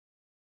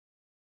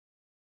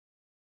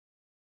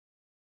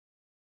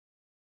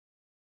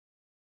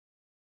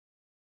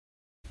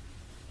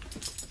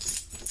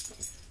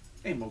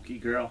Hey Moki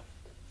girl,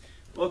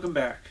 welcome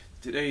back.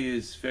 Today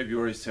is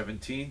February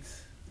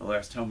 17th. The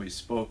last time we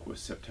spoke was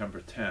September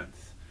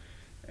 10th,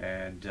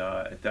 and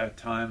at that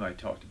time I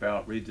talked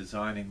about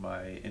redesigning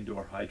my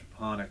indoor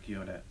hydroponic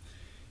unit.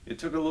 It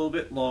took a little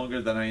bit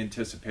longer than I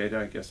anticipated.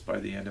 I guess by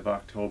the end of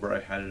October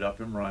I had it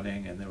up and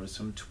running, and there were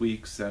some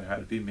tweaks that had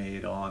to be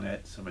made on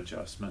it, some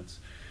adjustments.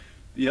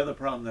 The other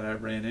problem that I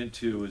ran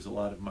into is a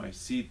lot of my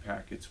seed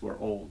packets were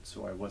old,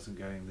 so I wasn't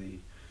getting the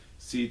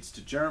seeds to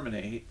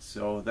germinate,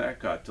 so that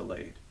got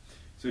delayed.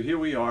 So here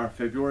we are,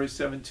 February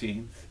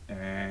 17th,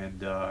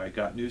 and I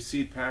got new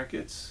seed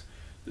packets.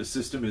 The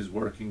system is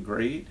working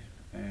great,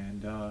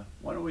 and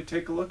why don't we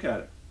take a look at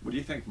it? What do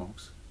you think,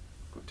 Mokes?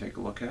 Go take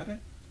a look at it?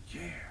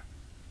 Yeah.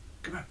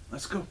 Come on,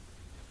 let's go.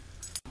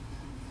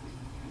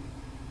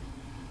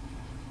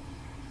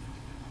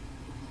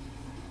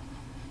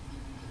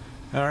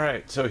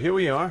 Alright, so here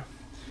we are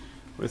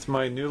with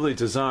my newly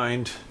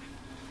designed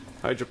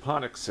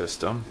hydroponic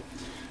system.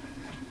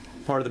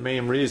 Part of the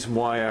main reason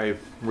why I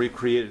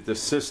recreated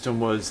this system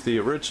was the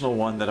original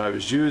one that I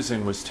was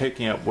using was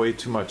taking up way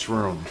too much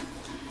room.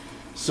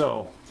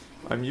 So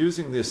I'm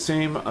using the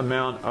same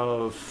amount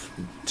of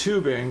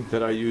tubing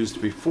that I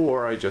used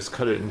before. I just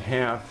cut it in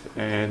half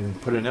and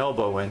put an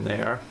elbow in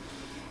there,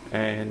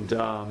 and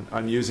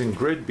I'm using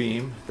grid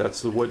beam,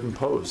 that's the wooden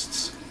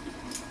posts,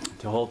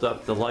 to hold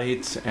up the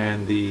lights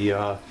and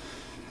the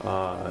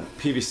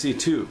PVC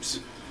tubes.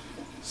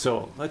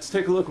 So let's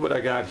take a look at what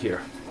I got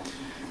here.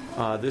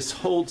 This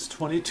holds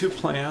 22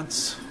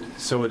 plants,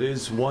 so it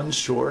is one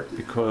short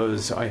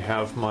because I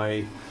have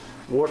my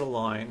water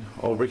line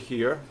over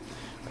here.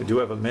 I do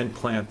have a mint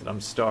plant that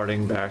I'm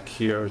starting back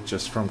here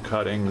just from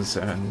cuttings,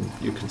 and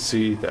you can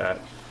see that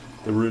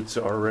the roots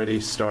are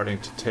already starting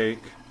to take.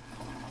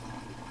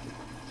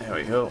 There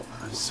we go.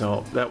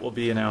 So that will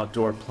be an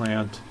outdoor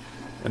plant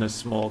in a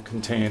small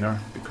container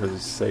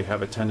because they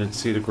have a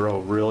tendency to grow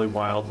really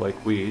wild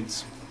like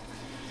weeds.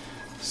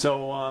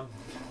 So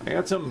I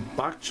got some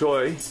bok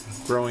choy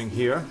growing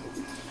here,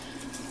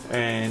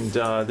 and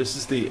this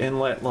is the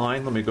inlet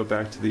line. Let me go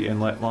back to the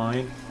inlet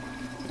line,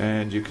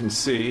 and you can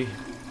see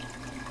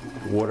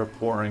water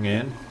pouring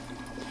in,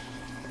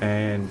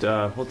 and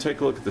we'll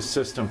take a look at the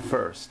system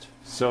first.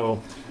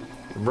 So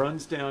it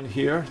runs down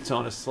here, it's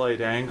on a slight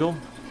angle,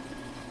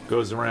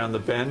 goes around the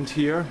bend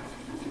here,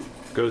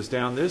 goes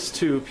down this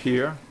tube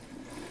here,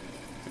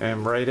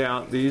 and right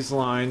out these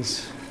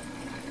lines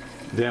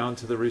down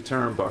to the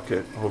return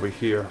bucket over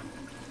here.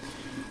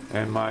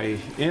 And my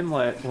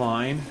inlet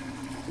line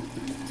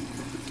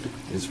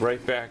is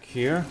right back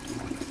here,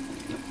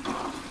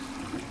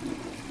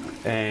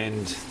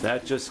 and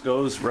that just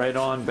goes right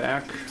on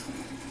back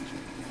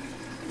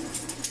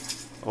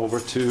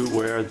over to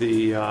where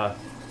the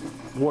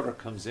water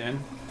comes in,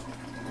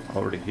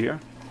 over to here.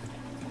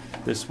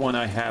 This one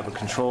I have a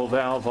control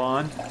valve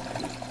on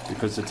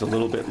because it's a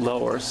little bit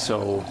lower,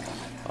 so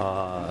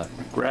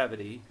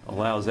gravity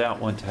allows that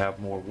one to have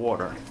more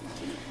water.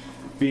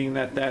 Being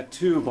that that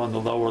tube on the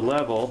lower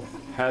level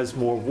has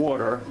more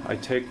water, I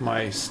take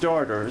my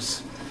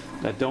starters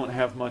that don't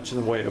have much in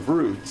the way of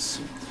roots,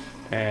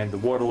 and the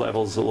water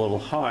level is a little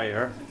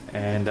higher,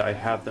 and I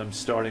have them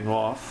starting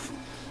off,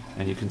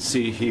 and you can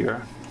see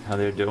here how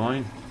they're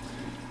doing.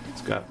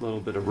 It's got a little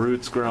bit of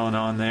roots growing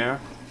on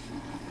there.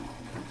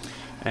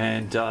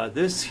 And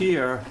this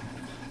here,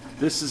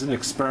 this is an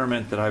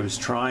experiment that I was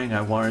trying.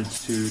 I wanted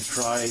to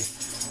try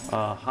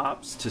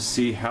hops to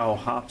see how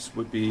hops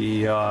would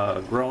be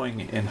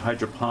growing in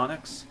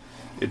hydroponics.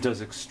 It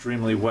does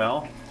extremely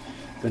well.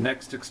 The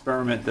next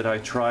experiment that I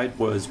tried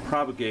was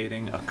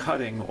propagating a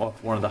cutting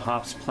off one of the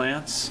hops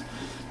plants.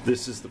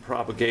 This is the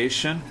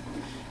propagation.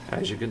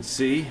 As you can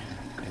see,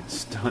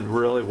 it's done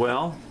really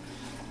well.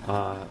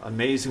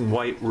 Amazing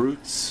white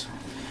roots.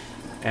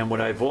 And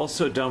what I've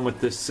also done with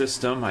this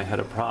system, I had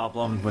a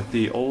problem with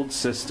the old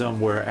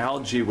system where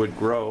algae would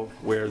grow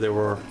where there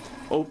were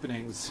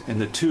openings in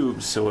the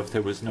tubes, so if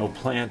there was no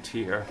plant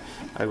here,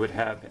 I would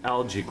have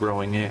algae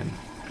growing in.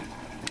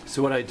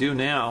 So what I do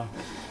now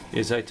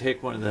is I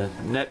take one of the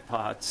net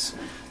pots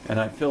and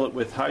I fill it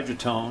with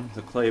hydrotone,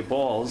 the clay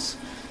balls,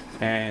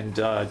 and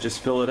just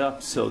fill it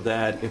up so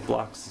that it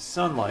blocks the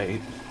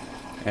sunlight.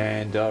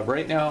 And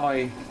right now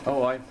I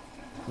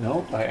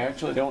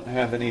actually don't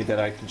have any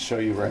that I can show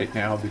you right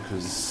now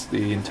because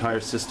the entire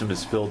system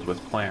is filled with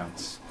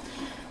plants.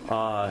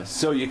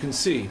 So you can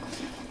see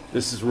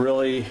this is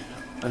really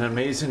an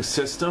amazing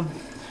system.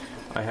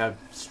 I have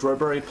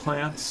strawberry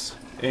plants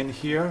in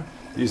here.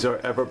 These are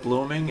ever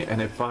blooming,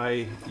 and if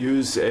I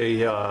use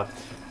a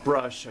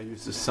brush, I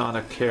use the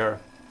Sonic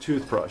Care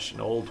toothbrush, an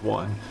old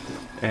one,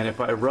 and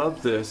if I rub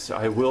this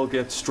I will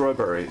get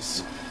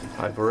strawberries.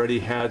 I've already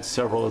had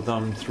several of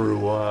them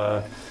through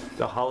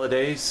the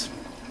holidays,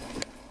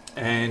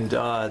 and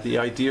the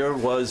idea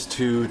was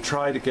to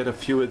try to get a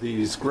few of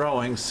these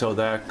growing so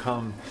that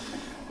come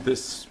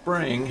this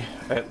spring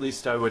at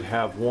least I would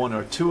have one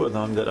or two of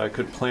them that I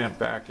could plant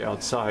back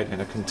outside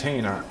in a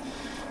container.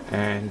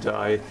 And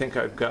I think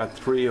I've got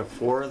 3 or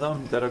 4 of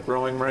them that are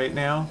growing right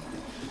now.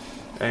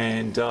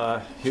 And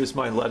here's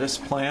my lettuce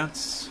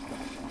plants.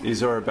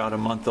 These are about a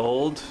month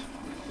old.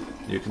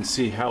 You can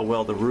see how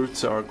well the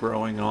roots are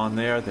growing on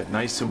there. They're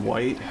nice and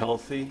white,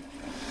 healthy.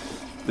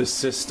 This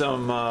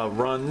system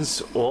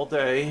runs all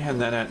day,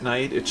 and then at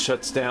night it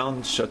shuts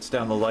down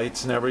the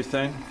lights and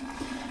everything.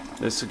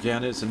 This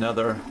again is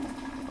another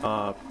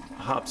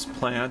hops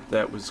plant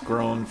that was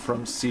grown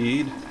from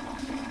seed.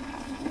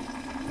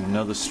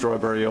 Another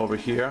strawberry over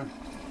here.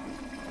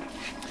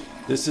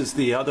 This is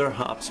the other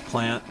hops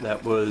plant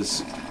that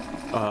was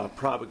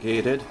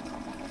propagated.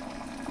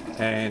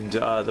 And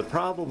the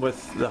problem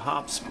with the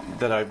hops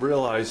that I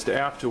realized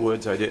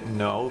afterwards, I didn't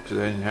know because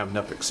I didn't have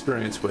enough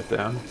experience with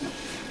them,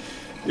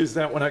 is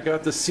that when I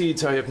got the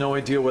seeds, I have no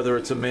idea whether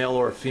it's a male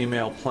or a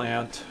female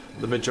plant.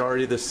 The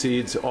majority of the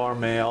seeds are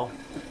male.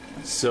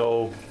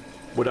 So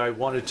what I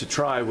wanted to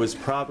try was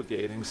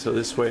propagating, so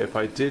this way if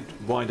I did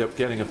wind up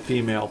getting a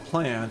female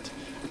plant,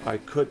 I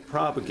could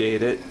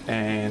propagate it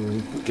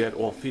and get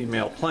all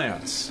female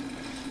plants.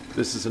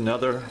 This is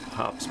another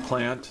hops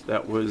plant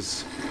that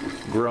was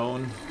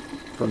grown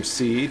from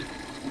seed,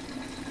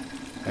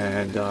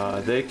 and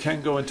they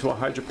can go into a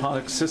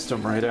hydroponic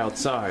system right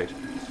outside.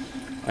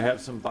 I have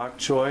some bok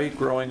choy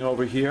growing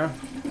over here.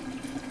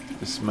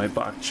 This is my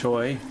bok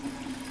choy.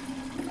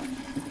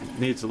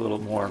 Needs a little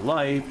more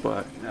light,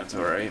 but that's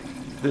all right.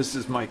 This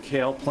is my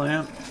kale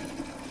plant,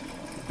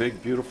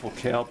 big beautiful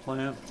kale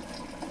plant,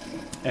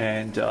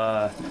 and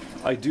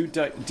I do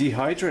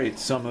dehydrate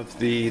some of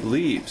the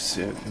leaves.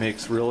 It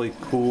makes really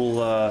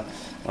cool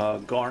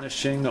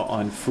garnishing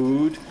on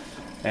food,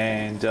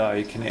 and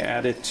you can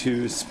add it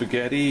to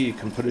spaghetti, you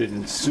can put it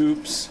in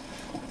soups,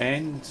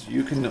 and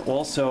you can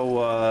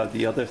also,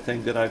 the other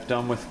thing that I've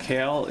done with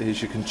kale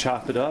is you can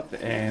chop it up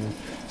and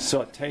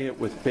saute it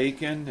with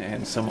bacon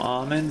and some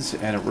almonds,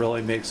 and it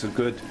really makes a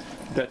good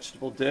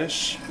vegetable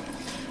dish.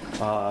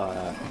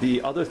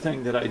 The other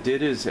thing that I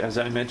did is, as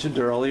I mentioned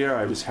earlier,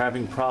 I was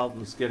having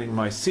problems getting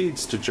my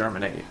seeds to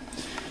germinate.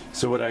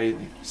 So what I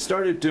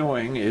started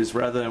doing is,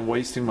 rather than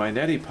wasting my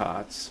neti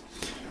pots,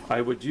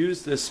 I would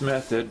use this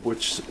method,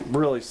 which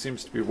really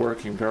seems to be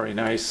working very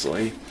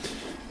nicely.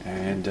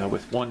 And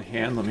with one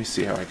hand, let me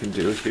see how I can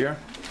do it here.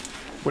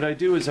 What I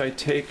do is I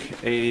take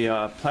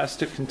a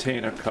plastic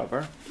container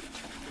cover.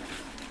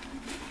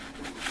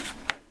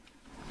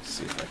 Let's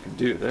see if I can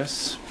do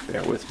this.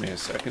 Bear with me a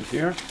second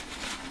here.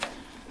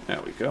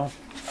 There we go.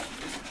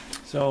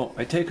 So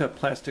I take a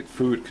plastic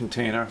food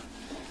container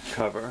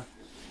cover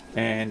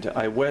and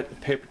I wet a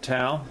paper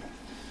towel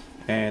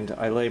and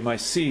I lay my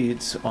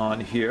seeds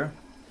on here.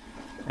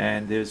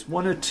 And there's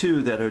one or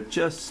two that are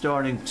just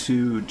starting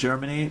to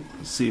germinate.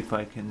 Let's see if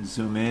I can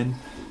zoom in.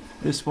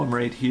 This one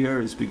right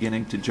here is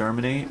beginning to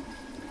germinate.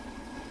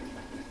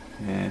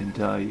 And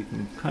you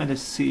can kind of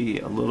see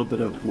a little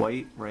bit of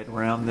white right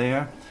around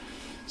there.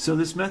 So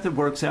this method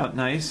works out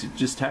nice. You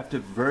just have to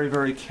very,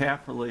 very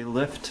carefully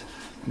lift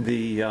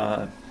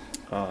the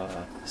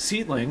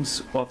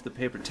seedlings off the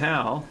paper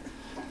towel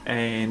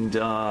and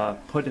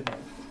put it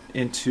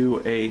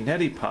into a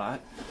neti pot,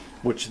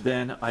 which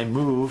then I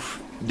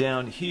move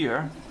down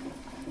here,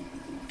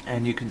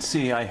 and you can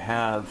see I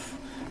have,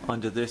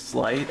 under this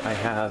light, I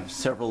have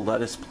several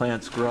lettuce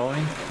plants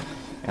growing,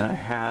 and I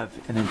have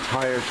an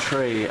entire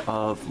tray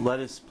of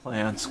lettuce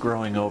plants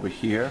growing over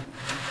here.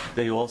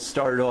 They all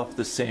started off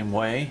the same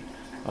way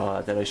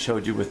that I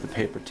showed you with the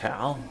paper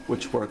towel,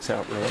 which works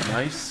out really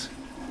nice.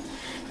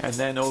 And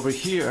then over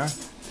here,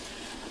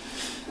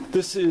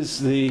 this is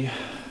the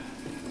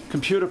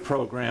computer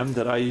program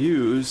that I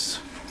use.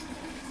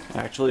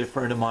 Actually, a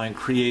friend of mine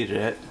created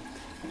it,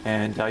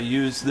 and I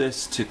use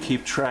this to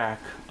keep track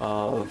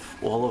of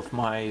all of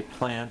my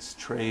plants,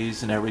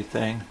 trays, and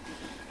everything.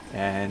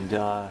 And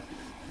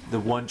the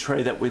one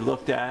tray that we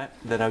looked at,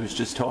 that I was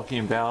just talking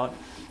about,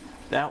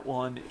 that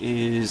one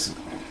is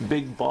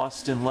Big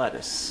Boston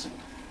lettuce.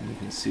 And you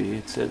can see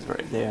it says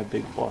right there,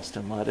 Big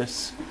Boston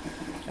lettuce.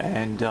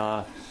 And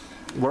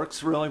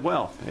works really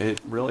well. It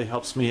really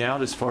helps me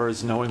out as far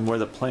as knowing where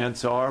the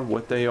plants are,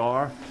 what they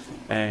are,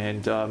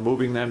 and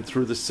moving them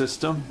through the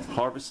system,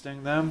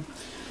 harvesting them.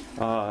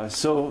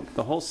 So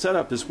the whole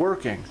setup is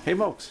working. Hey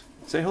Mokes,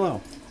 say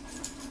hello.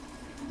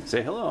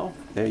 Say hello.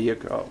 There you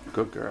go.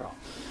 Good girl.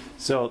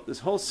 So this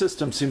whole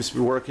system seems to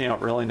be working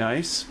out really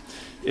nice.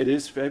 It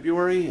is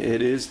February.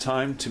 It is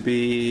time to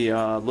be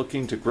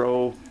looking to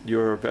grow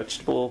your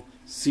vegetable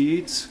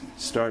seeds,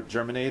 start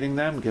germinating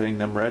them, getting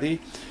them ready.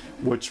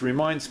 Which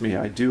reminds me,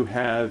 I do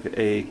have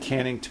a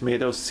canning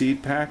tomato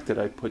seed pack that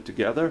I put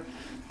together.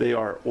 They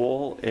are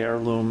all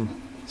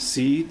heirloom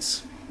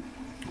seeds,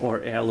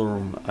 or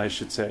heirloom, I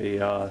should say,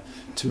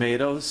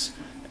 tomatoes.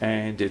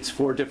 And it's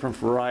 4 different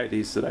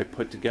varieties that I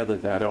put together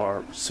that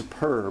are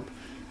superb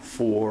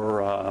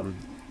for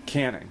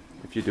canning,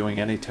 if you're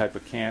doing any type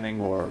of canning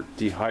or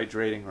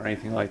dehydrating or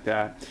anything like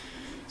that.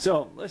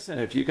 So listen,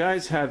 if you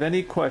guys have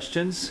any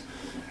questions,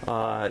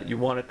 you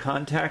want to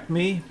contact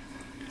me,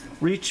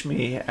 reach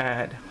me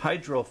at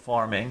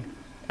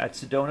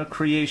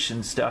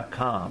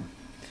hydrofarming@sedonacreations.com.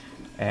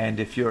 And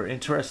if you're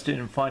interested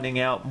in finding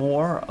out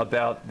more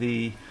about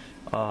the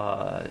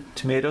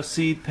tomato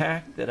seed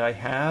pack that I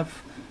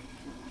have,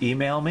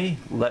 email me,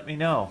 let me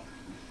know.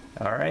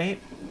 All right?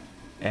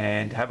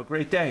 And have a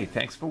great day.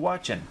 Thanks for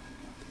watching.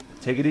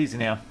 Take it easy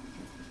now.